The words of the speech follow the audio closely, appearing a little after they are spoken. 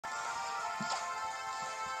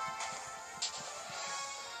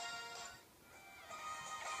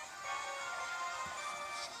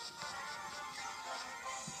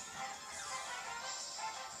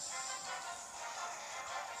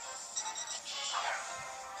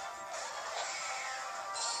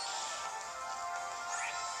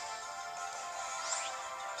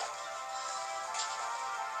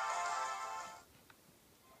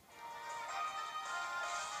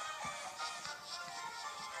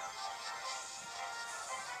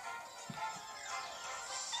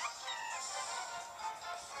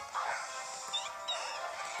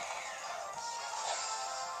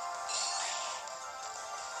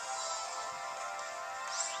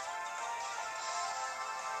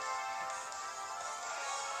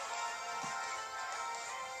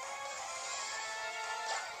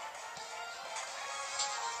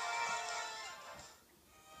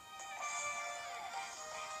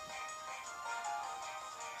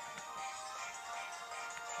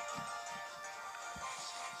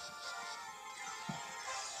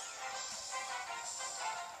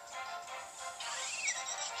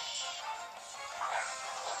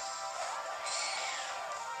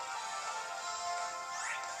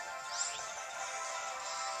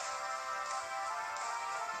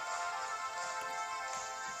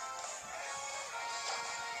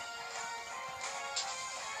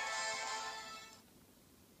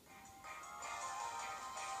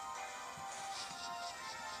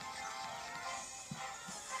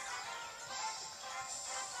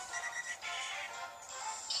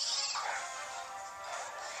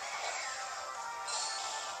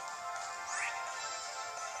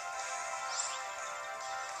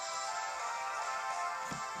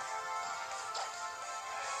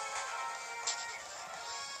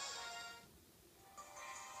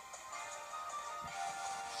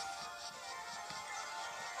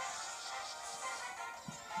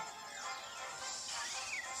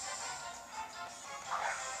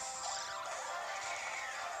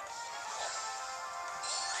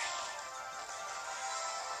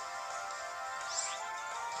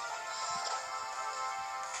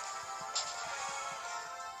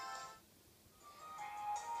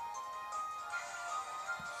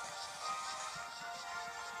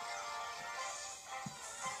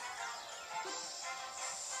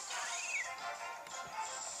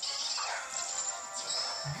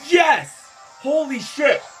Yes! Holy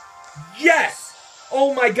shit! Yes!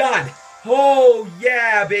 Oh my god! Oh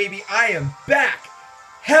yeah, baby! I am back!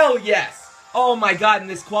 Hell yes! Oh my god, and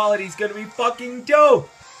this quality is gonna be fucking dope!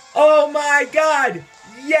 Oh my god!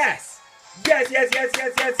 Yes! Yes, yes, yes,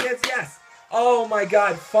 yes, yes, yes, yes! Oh my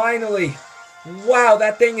god, finally! Wow,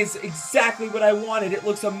 that thing is exactly what I wanted. It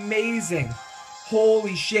looks amazing.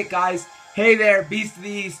 Holy shit, guys. Hey there, Beast of the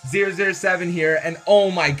East 007 here, and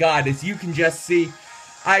oh my god, as you can just see,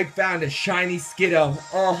 I found a shiny Skiddo.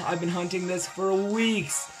 Oh, I've been hunting this for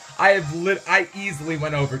weeks. I easily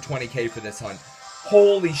went over 20k for this hunt.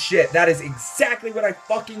 Holy shit, that is exactly what I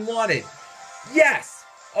fucking wanted. Yes!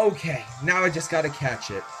 Okay, now I just gotta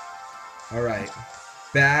catch it. Alright.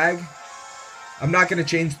 Bag. I'm not gonna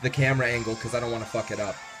change the camera angle because I don't want to fuck it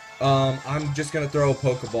up. I'm just gonna throw a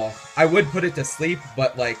Pokeball. I would put it to sleep,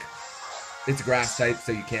 but like, it's a grass type,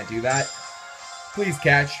 so you can't do that. Please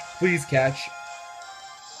catch. Please catch.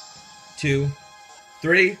 2,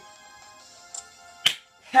 3.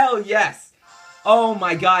 Hell yes! Oh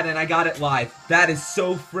my god, and I got it live. That is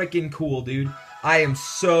so freaking cool, dude. I am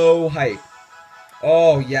so hyped.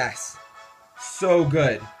 Oh yes. So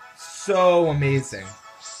good. So amazing.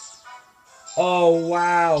 Oh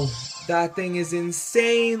wow. That thing is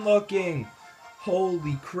insane looking.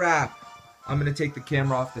 Holy crap. I'm gonna take the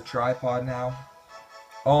camera off the tripod now.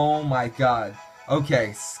 Oh my god.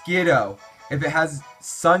 Okay, Skiddo. If it has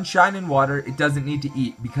sunshine and water, it doesn't need to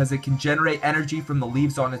eat because it can generate energy from the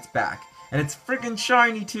leaves on its back. And it's freaking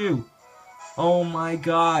shiny too. Oh my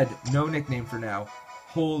god. No nickname for now.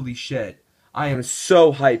 Holy shit. I am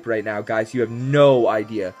so hyped right now, guys. You have no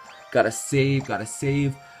idea. Gotta save, gotta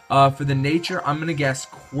save. For the nature, I'm gonna guess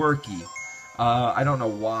quirky. I don't know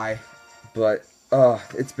why, but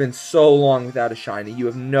it's been so long without a shiny. You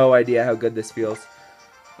have no idea how good this feels.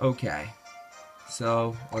 Okay.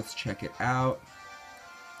 So, let's check it out.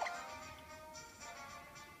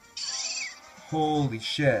 Holy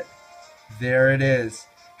shit. There it is.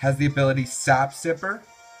 Has the ability Sap Sipper.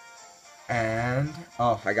 And,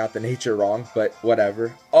 oh, I got the nature wrong, but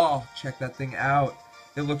whatever. Oh, check that thing out.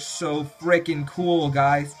 It looks so freaking cool,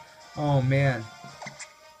 guys. Oh, man.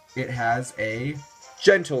 It has a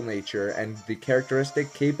gentle nature and the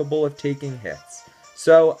characteristic capable of taking hits.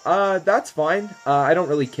 So, that's fine. I don't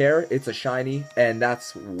really care. It's a shiny, and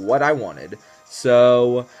that's what I wanted.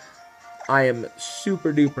 So, I am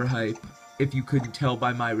super duper hype, if you couldn't tell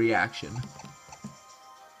by my reaction.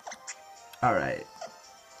 Alright.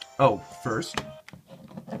 Oh, first.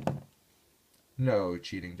 No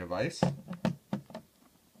cheating device.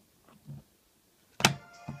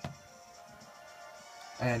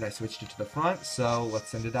 And I switched it to the front, so let's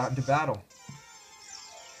send it out into battle.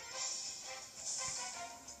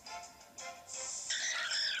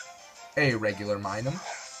 A regular Minum.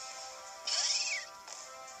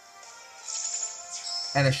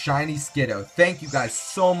 And a shiny Skiddo. Thank you guys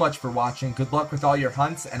so much for watching. Good luck with all your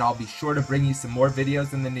hunts, and I'll be sure to bring you some more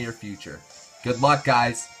videos in the near future. Good luck,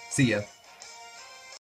 guys. See ya.